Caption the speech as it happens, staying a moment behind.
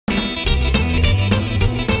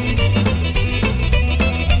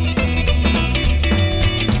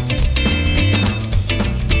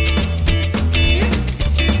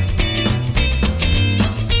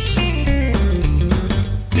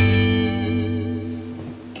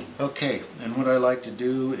Okay, and what I like to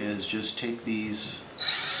do is just take these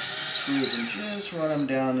screws and just run them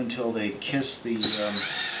down until they kiss the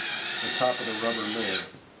top of the rubber lid,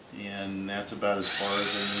 and that's about as far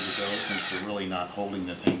as they need to go, since they're really not holding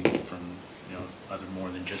the thing from, other more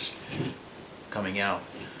than just coming out.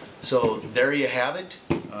 So there you have it.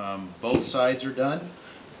 Both sides are done.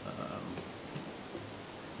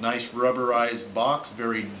 Nice rubberized box,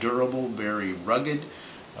 very durable, very rugged.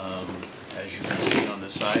 As you can see on the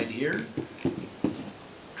side here,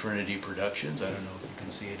 Trinity Productions. I don't know if you can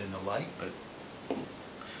see it in the light, but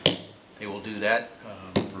they will do that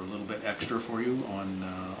for a little bit extra for you on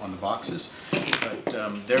the boxes.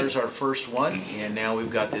 But there's our first one, and now we've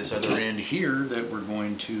got this other end here that we're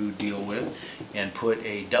going to deal with and put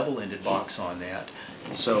a double-ended box on that.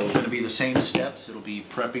 So it's going to be the same steps. It'll be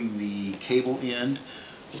prepping the cable end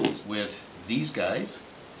with these guys,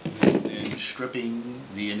 then stripping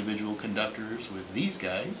the individual conductors with these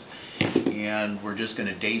guys, and we're just going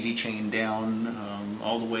to daisy chain down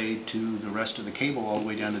all the way to the rest of the cable, all the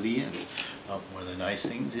way down to the end. One of the nice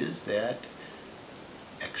things is that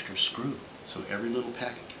extra screw, so every little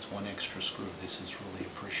packet gets one extra screw. This is really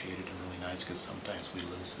appreciated and really nice, because sometimes we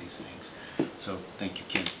lose these things. So thank you,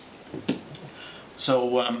 Kim.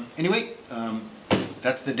 So anyway,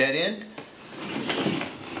 that's the dead end.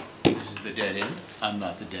 This is the dead end. I'm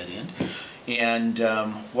not the dead end. And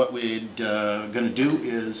what we're going to do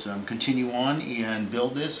is continue on and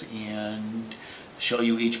build this and show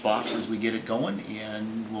you each box as we get it going,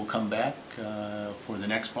 and we'll come back for the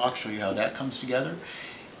next box, show you how that comes together,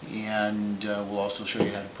 and we'll also show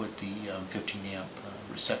you how to put the 15 amp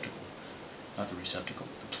receptacle, not the receptacle,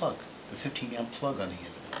 the plug, the 15 amp plug on the end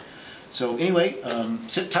of it. So anyway,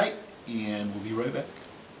 sit tight and we'll be right back.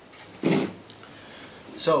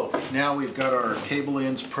 So now we've got our cable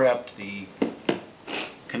ends prepped, the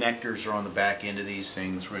connectors are on the back end of these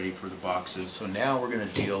things ready for the boxes. So now we're going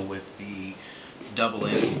to deal with the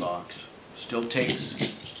double-ended box. Still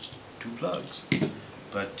takes two plugs,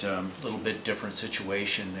 but a little bit different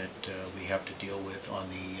situation that we have to deal with on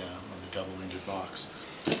the double-ended box.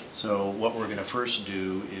 So what we're going to first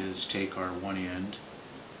do is take our one end,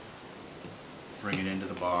 bring it into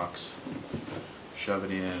the box, shove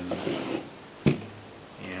it in,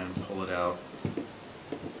 and pull it out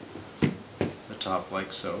the top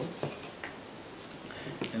like so.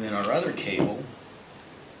 And then our other cable,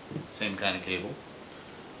 same kind of cable,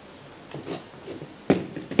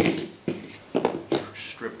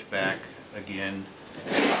 stripped back again,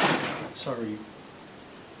 sorry,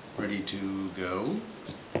 ready to go.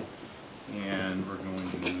 And we're going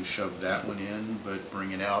to shove that one in, but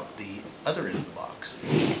bring it out the other end of the box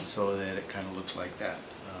so that it kind of looks like that.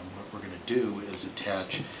 What we're going to do is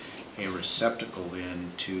attach a receptacle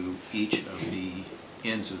in to each of the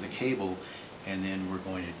ends of the cable, and then we're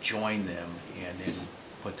going to join them and then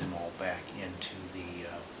put them all back into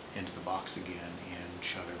the box again and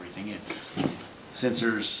shove everything in. Since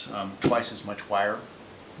there's twice as much wire,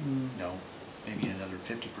 no, maybe another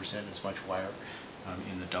 50% as much wire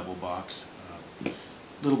in the double box. A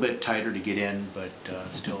little bit tighter to get in, but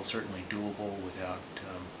still certainly doable without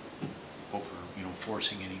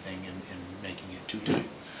forcing anything and making it too tight.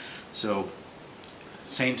 So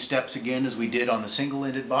same steps again as we did on the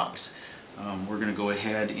single-ended box. We're going to go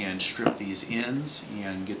ahead and strip these ends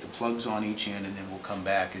and get the plugs on each end, and then we'll come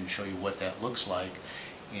back and show you what that looks like,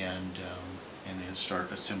 and then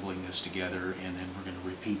start assembling this together, and then we're going to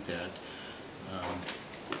repeat that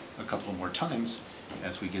a couple more times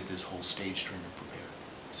as we get this whole stage trimmer prepared.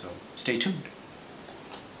 So stay tuned.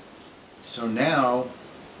 So now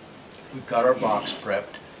we've got our box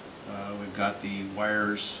prepped. We've got the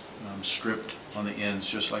wires stripped on the ends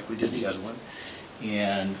just like we did the other one.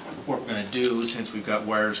 And what we're going to do, since we've got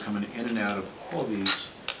wires coming in and out of all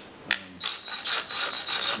these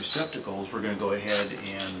receptacles, we're going to go ahead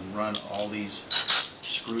and run all these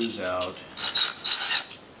screws out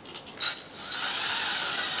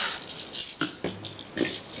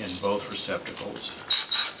in both receptacles.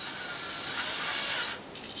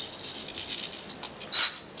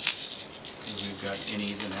 We've got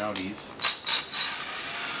innies and outies.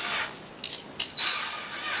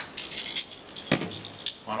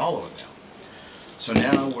 On all of them now. So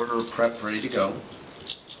now we're prepped, ready to go.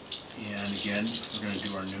 And again, we're going to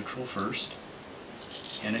do our neutral first.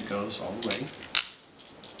 And it goes all the way.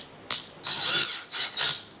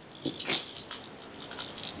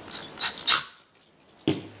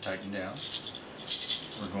 Tighten down.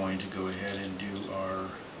 We're going to go ahead and do our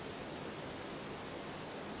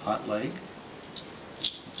hot leg.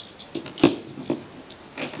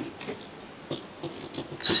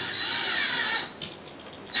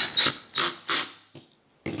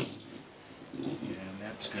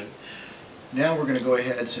 That's good. Now we're going to go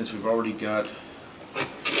ahead, since we've already got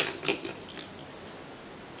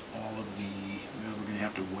all of the, well, we're going to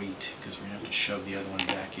have to wait because we're going to have to shove the other one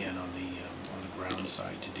back in on the ground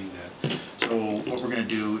side to do that. So what we're going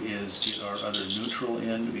to do is get our other neutral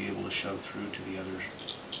end to be able to shove through to the other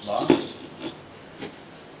box,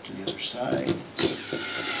 to the other side.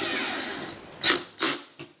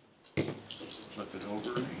 Flip it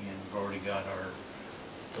over, and we've already got our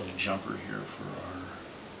little jumper here for our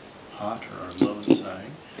hot or our low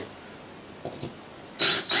side.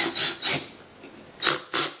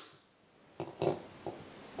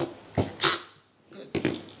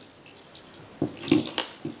 Good.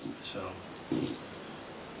 So,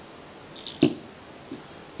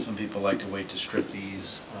 some people like to wait to strip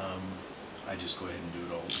these. I just go ahead and do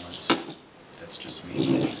it all at once. That's just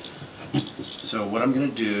me. So what I'm going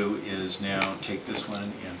to do is now take this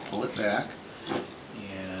one and pull it back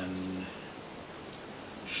and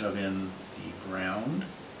shove in the ground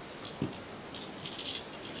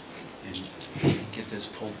and get this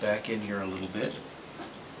pulled back in here a little bit.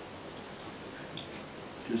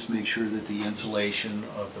 Just make sure that the insulation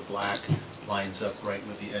of the black lines up right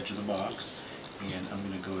with the edge of the box. And I'm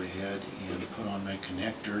going to go ahead and put on my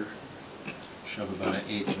connector, shove about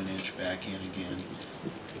 1/8 of an inch back in again,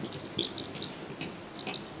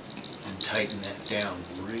 and tighten that down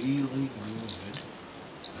really good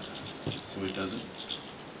so it doesn't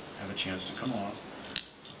have a chance to come off.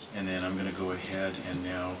 And then I'm going to go ahead and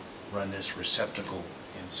now run this receptacle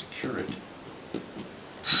and secure it. Go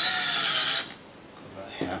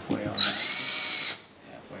about halfway on that,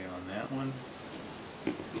 halfway on that one.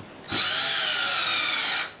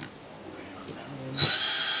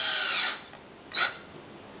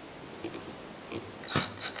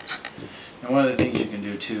 And one of the things you can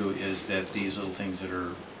do too is that these little things that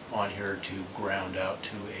are on here to ground out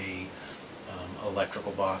to a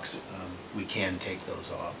electrical box, we can take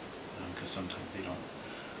those off because sometimes they don't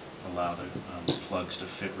allow the plugs to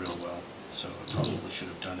fit real well. So I probably should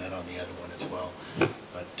have done that on the other one as well.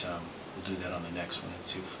 But we'll do that on the next one and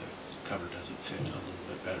see if the cover doesn't fit a little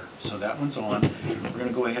bit better. So that one's on. We're going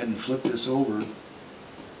to go ahead and flip this over,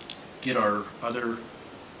 get our other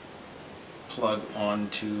plug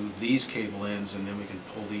onto these cable ends, and then we can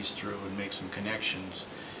pull these through and make some connections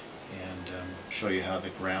and show you how the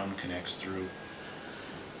ground connects through.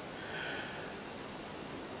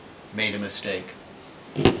 Made a mistake.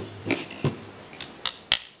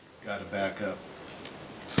 Got to back up.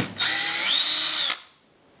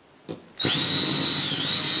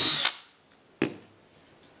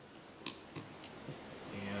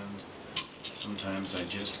 And sometimes I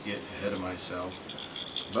just get ahead of myself.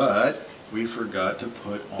 But we forgot to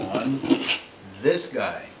put on this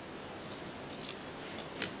guy.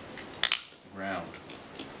 Ground.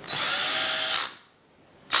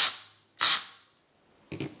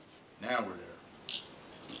 Now we're there.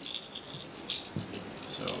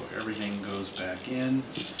 So everything goes back in.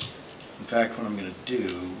 In fact, what I'm going to do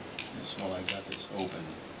is, while I got this open,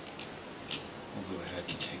 we'll go ahead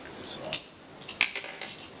and take this off.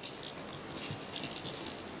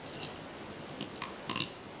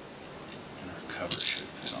 And our cover should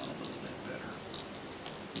fit on a little bit better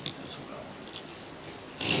as well.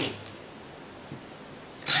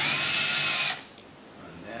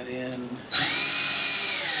 Run that in.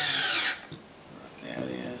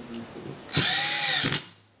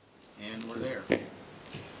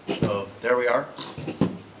 So there we are.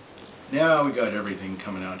 Now we got everything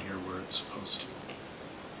coming out here where it's supposed to.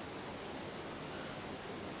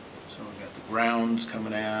 So we got the grounds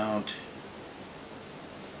coming out.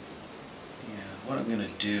 And what I'm going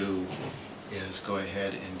to do is go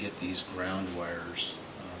ahead and get these ground wires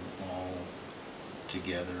all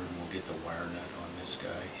together, and we'll get the wire nut on this guy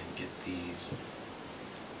and get these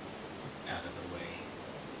out of the way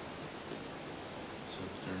so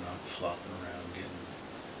that they're not flopping around getting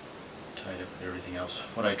tied up with everything else.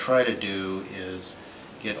 What I try to do is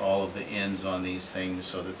get all of the ends on these things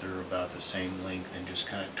so that they're about the same length, and just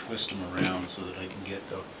kind of twist them around so that I can get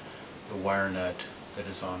the wire nut that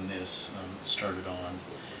is on this started on.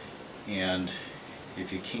 And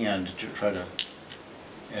if you can, to try to,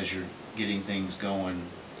 as you're getting things going,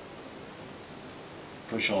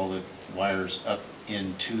 push all the wires up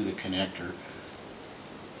into the connector,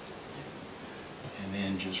 and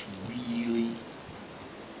then just really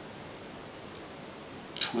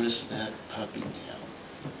twist that puppy down.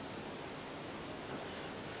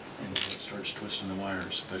 And it starts twisting the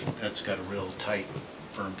wires, but that's got a real tight,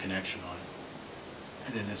 firm connection on it.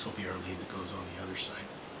 And then this will be our lead that goes on the other side.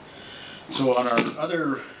 So on our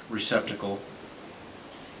other receptacle,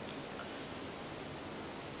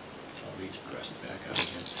 I'll be these pressed back out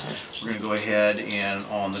again. We're going to go ahead and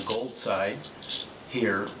on the gold side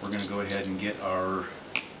here, we're going to go ahead and get our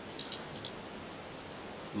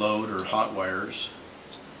load or hot wires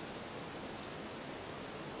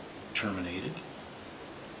terminated.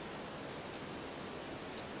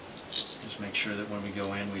 Just make sure that when we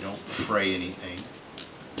go in we don't fray anything.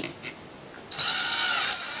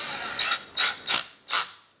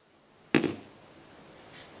 And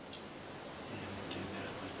we'll do that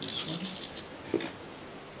with this one.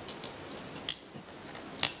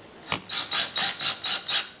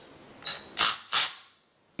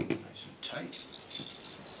 Nice and tight.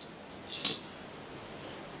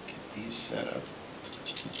 Get these set up.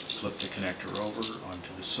 Flip the connector over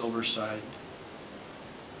onto the silver side.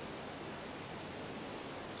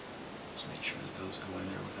 Just make sure that those go in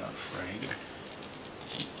there without fraying.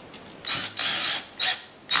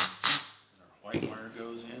 And our white wire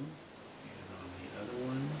goes in, and on the other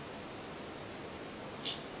one,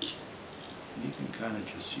 you can kind of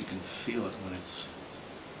just, you can feel it when it's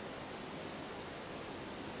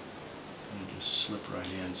going to just slip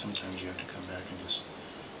right in. Sometimes you have to come back and just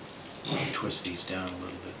twist these down a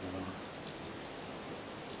little bit more.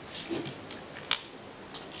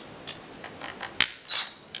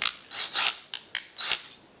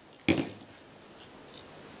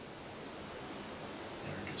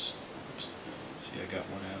 There, just, oops. See, I got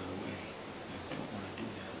one out of the way. I don't want to do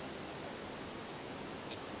that.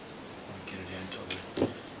 I want to get it in until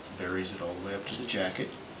it buries it all the way up to the jacket.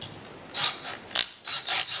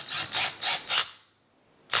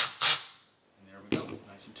 And there we go,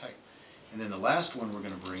 nice and tight. And then the last one we're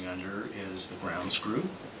going to bring under is the ground screw.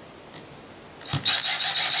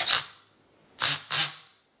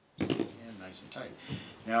 And nice and tight.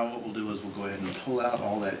 Now what we'll do is we'll go ahead and pull out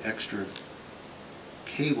all that extra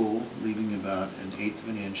cable, leaving about 1/8 of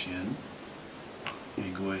an inch in,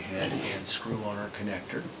 and go ahead and screw on our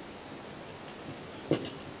connector.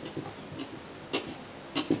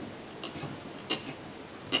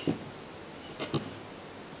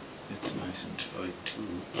 It's nice and tight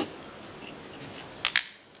too.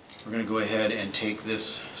 We're going to go ahead and take this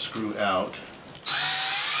screw out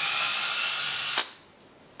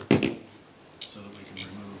so that we can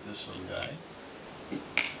remove this little guy.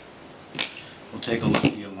 We'll take a look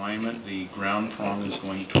at the alignment. The ground prong is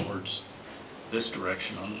going towards this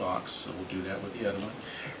direction on the box, so we'll do that with the other one.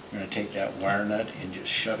 We're going to take that wire nut and just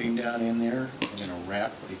shove him down in there. We're going to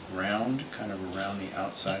wrap the ground kind of around the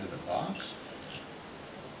outside of the box.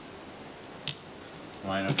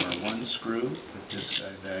 Line up our one screw, put this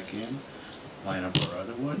guy back in, line up our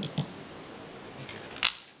other one.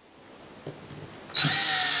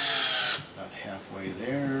 About halfway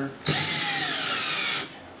there,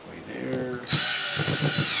 halfway there.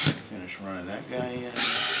 Finish running that guy in,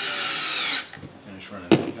 finish running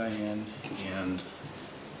that guy in, and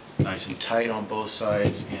nice and tight on both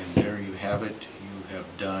sides, and there you have it. You have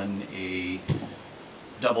done a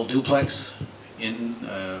double duplex in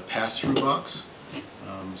a pass-through box.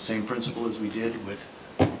 Same principle as we did with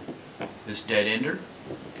this dead ender.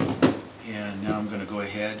 And now I'm going to go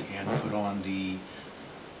ahead and put on the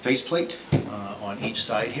faceplate on each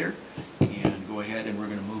side here, and go ahead and we're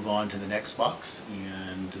going to move on to the next box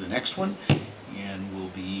and to the next one, and we'll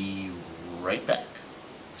be right back.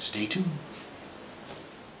 Stay tuned.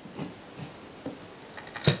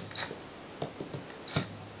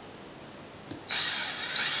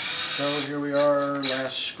 So here we are,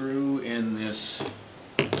 last screw in this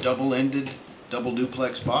double-ended, double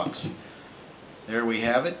duplex box. There we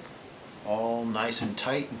have it, all nice and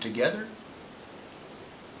tight and together.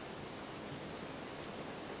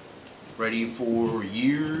 Ready for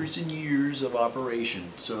years and years of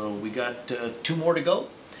operation. So we got 2 more to go,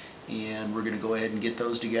 and we're going to go ahead and get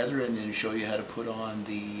those together and then show you how to put on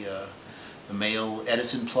the male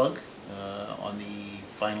Edison plug on the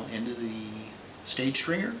final end of the stage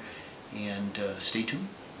stringer. And stay tuned.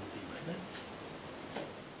 We'll be right back.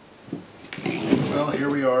 Well, here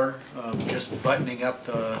we are, just buttoning up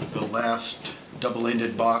the last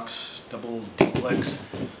double-ended box, double duplex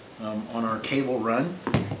on our cable run,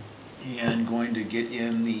 and going to get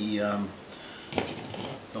in the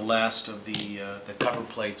last of the cover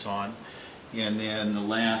plates on. And then the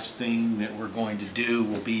last thing that we're going to do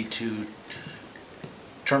will be to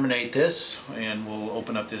terminate this, and we'll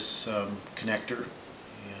open up this connector.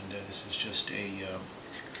 This is just a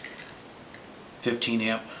 15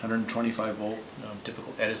 amp, 125 volt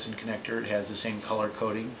typical Edison connector. It has the same color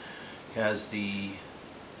coding. It has the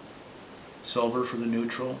silver for the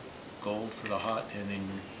neutral, gold for the hot, and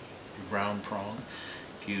then your ground prong.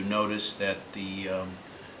 If you notice that the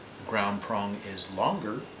ground prong is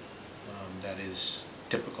longer, that is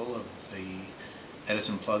typical of the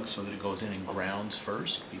Edison plug, so that it goes in and grounds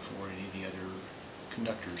first before any of the other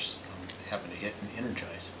conductors happen to hit and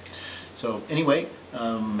energize. So anyway,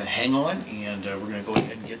 hang on, and we're going to go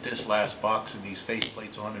ahead and get this last box of these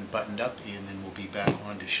faceplates on and buttoned up, and then we'll be back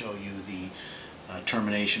on to show you the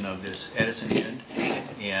termination of this Edison end,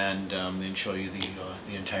 and then show you the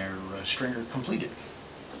entire stringer completed.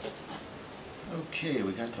 Okay,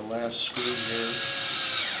 we got the last screw here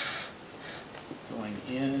going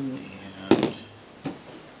in, and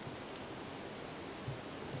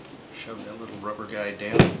shove that little rubber guy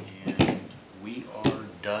down, and we are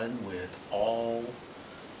done with all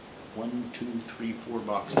 4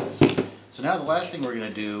 boxes. So now the last thing we're going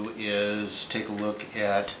to do is take a look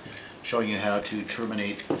at showing you how to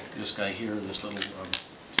terminate this guy here, this little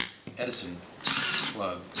Edison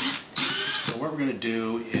plug. So what we're going to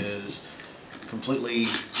do is completely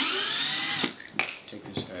take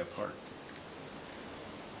this guy apart.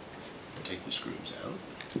 Take the screws out.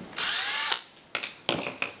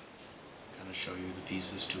 Kind of show you the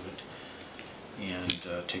pieces to it. And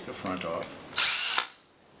take the front off.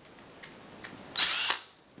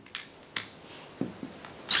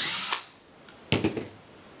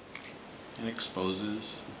 And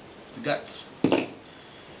exposes the guts.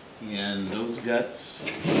 And those guts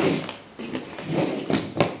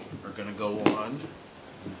are going to go on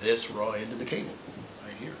this raw end of the cable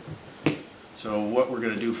right here. So what we're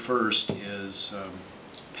going to do first is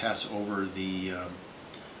pass over the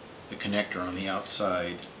connector on the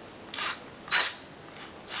outside.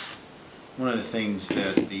 One of the things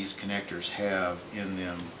that these connectors have in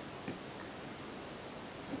them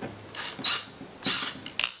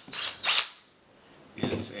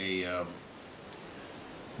is a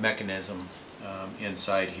mechanism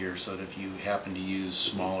inside here, so that if you happen to use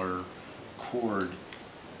smaller cord,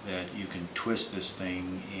 that you can twist this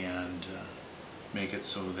thing and make it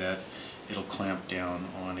so that it'll clamp down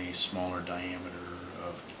on a smaller diameter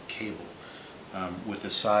of cable. With the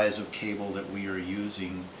size of cable that we are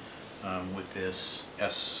using with this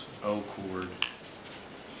SO cord,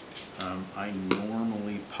 I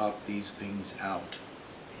normally pop these things out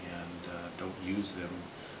and don't use them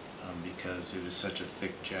because it is such a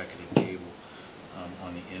thick jacketed cable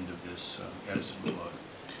on the end of this Edison plug.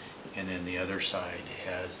 And then the other side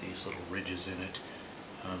has these little ridges in it,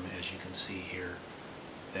 as you can see here,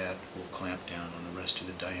 that will clamp down on the rest of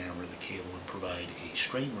the diameter of the cable and provide a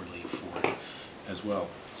strain relief for it as well.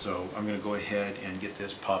 So I'm going to go ahead and get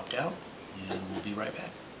this popped out, and we'll be right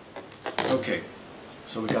back. Okay,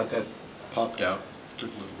 so we got that popped out. Took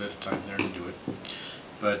a little bit of time there to do it,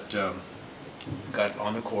 but got it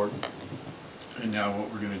on the cord. And now what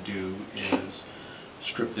we're going to do is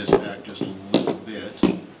strip this back just a little bit.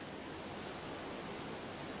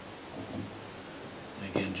 And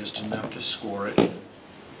again, just enough to score it.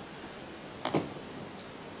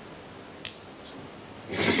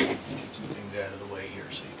 Get some things out of the way here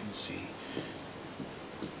so you can see.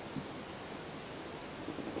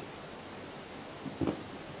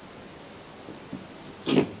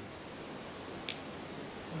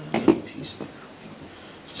 Another piece there.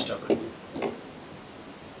 Stubborn.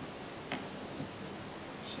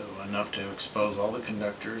 So enough to expose all the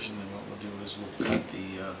conductors, and then what we'll do is we'll cut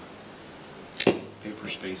the paper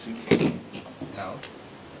spacing out.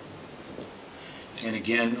 And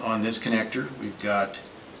again, on this connector, we've got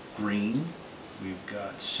green, we've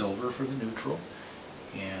got silver for the neutral,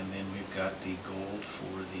 and then we've got the gold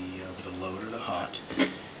for the low or the hot.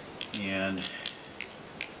 And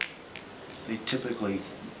they typically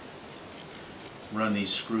run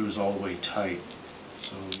these screws all the way tight,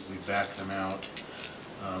 so we back them out.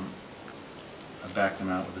 I back them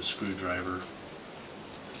out with a screwdriver,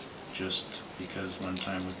 just because one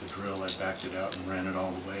time with the drill I backed it out and ran it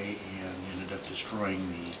all the way and ended up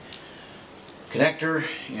destroying the connector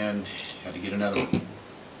and had to get another one.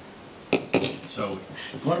 So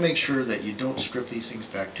you want to make sure that you don't strip these things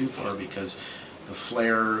back too far, because the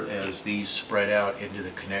flare as these spread out into the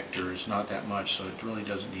connector is not that much, so it really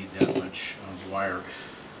doesn't need that much wire.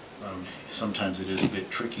 Sometimes it is a bit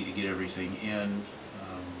tricky to get everything in,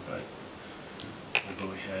 but we'll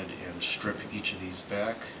go ahead and strip each of these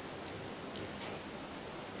back,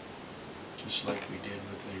 just like we did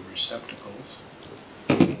with the receptacles.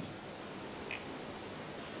 Give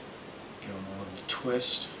them a little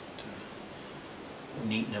twist to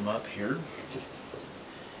neaten them up here,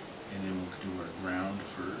 and then we'll do our ground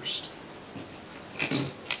first.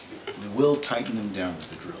 We will tighten them down with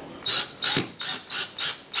the drill, though.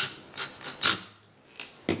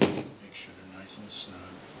 Make sure they're nice and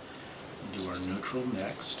snug. We'll do our neutral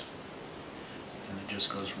next, and the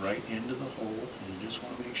just goes right into the hole, and you just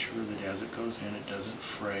want to make sure that as it goes in, it doesn't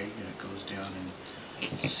fray, and it goes down and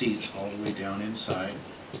seats all the way down inside.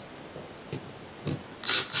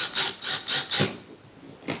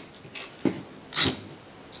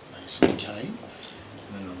 Nice and tight.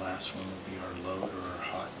 And then the last one will be our load or our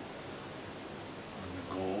hot on the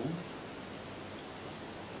gold.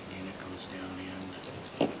 Again, it goes down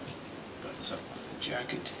in, butts up with the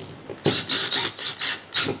jacket.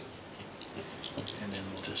 And then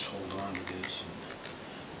we'll just hold on to this and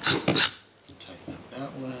tighten up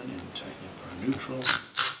that one and tighten up our neutral.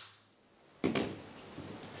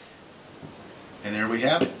 And there we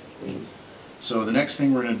have it. So the next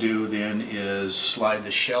thing we're going to do then is slide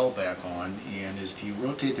the shell back on, and if you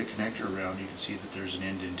rotate the connector around, you can see that there's an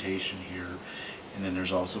indentation here, and then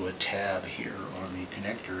there's also a tab here on the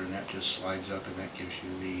connector, and that just slides up and that gives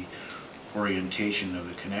you the orientation of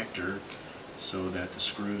the connector so that the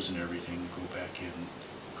screws and everything go back in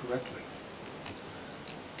correctly.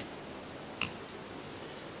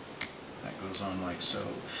 That goes on like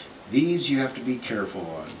so. These you have to be careful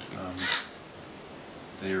on.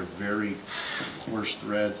 They are very coarse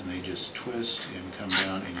threads and they just twist and come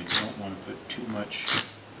down, and you don't want to put too much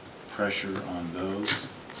pressure on those.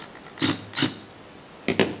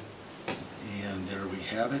 And there we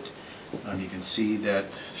have it. You can see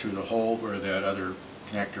that through the hole where that other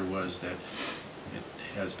connector was, that it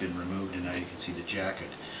has been removed, and now you can see the jacket.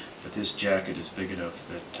 But this jacket is big enough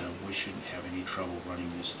that we shouldn't have any trouble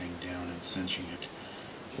running this thing down and cinching it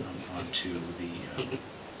onto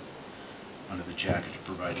the jacket to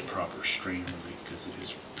provide the proper strain relief, because it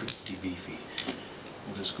is pretty beefy.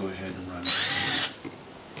 We'll just go ahead and run it.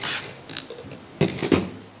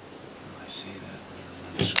 I see that. We're going to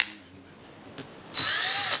run the screw in,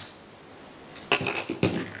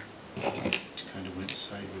 but it kind of went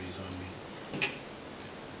sideways on me.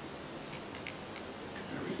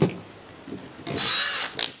 There we go.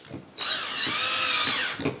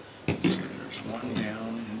 So there's one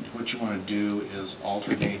down, and what you want to do is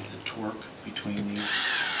alternate the torque between these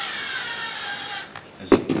as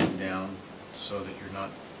they come down, so that you're not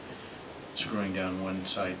screwing down one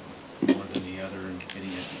side more than the other and hitting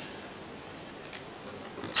it.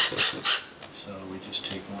 So we just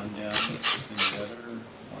take one down and the other,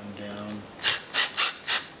 one down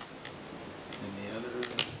and the other,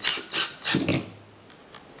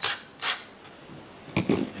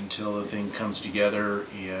 until the thing comes together.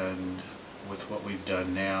 And with what we've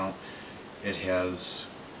done now, it has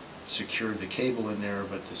secured the cable in there,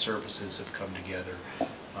 but the surfaces have come together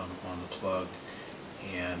on the plug,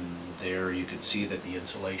 and there you can see that the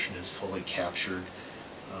insulation is fully captured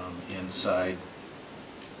inside.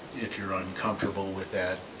 If you're uncomfortable with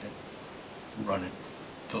that, run it,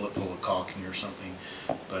 fill it full of caulking or something.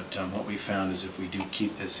 But what we found is if we do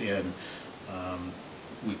keep this in,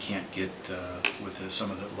 we can't get, with some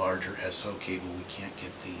of the larger SO cable, we can't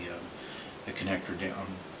get the connector down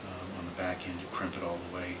on the back end to crimp it all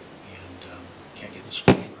the way, and can't get the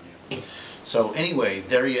screws run in. So anyway,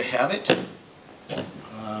 there you have it.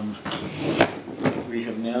 We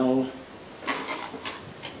have now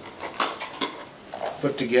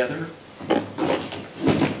put together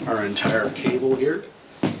our entire cable here.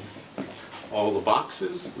 All the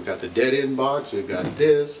boxes. We've got the dead end box, we've got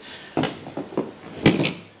this.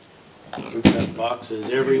 We've got boxes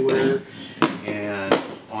everywhere, and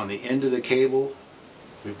on the end of the cable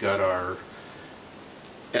we've got our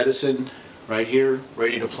Edison right here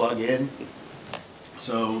ready to plug in.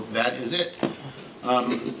 So that is it.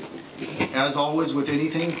 As always with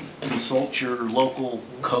anything, consult your local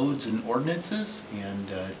codes and ordinances, and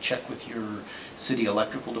check with your city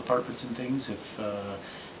electrical departments and things. If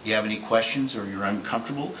you have any questions or you're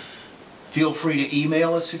uncomfortable, feel free to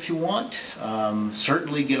email us if you want.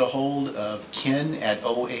 Certainly get a hold of Ken at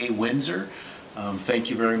OA Windsor. Thank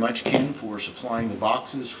you very much, Ken, for supplying the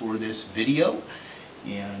boxes for this video.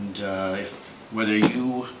 And whether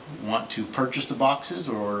you want to purchase the boxes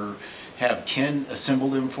or have Ken assemble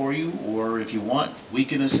them for you, or if you want, we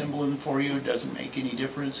can assemble them for you. It doesn't make any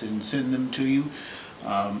difference, and send them to you.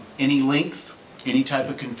 Any length, any type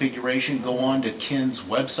of configuration, go on to Ken's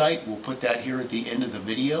website. We'll put that here at the end of the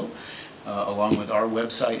video, along with our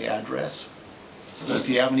website address. If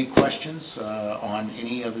you have any questions on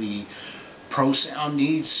any of the pro sound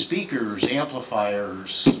needs, speakers,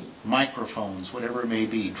 amplifiers, microphones, whatever it may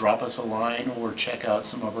be, drop us a line or check out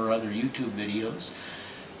some of our other YouTube videos.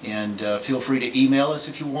 And feel free to email us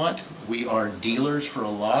if you want. We are dealers for a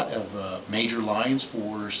lot of major lines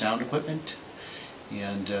for sound equipment,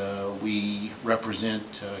 and we represent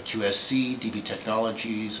QSC, DB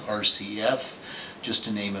Technologies, RCF, just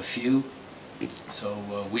to name a few. So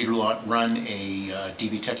we run a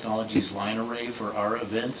DB Technologies line array for our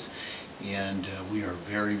events, and we are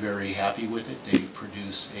very, very happy with it. They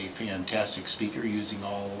produce a fantastic speaker using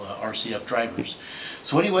all RCF drivers.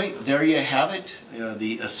 So anyway, there you have it,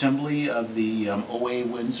 the assembly of the OA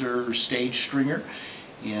Windsor stage stringer.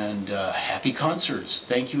 And happy concerts.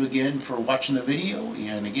 Thank you again for watching the video,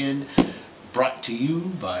 and again, brought to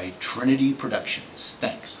you by Trinity Productions.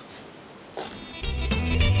 Thanks.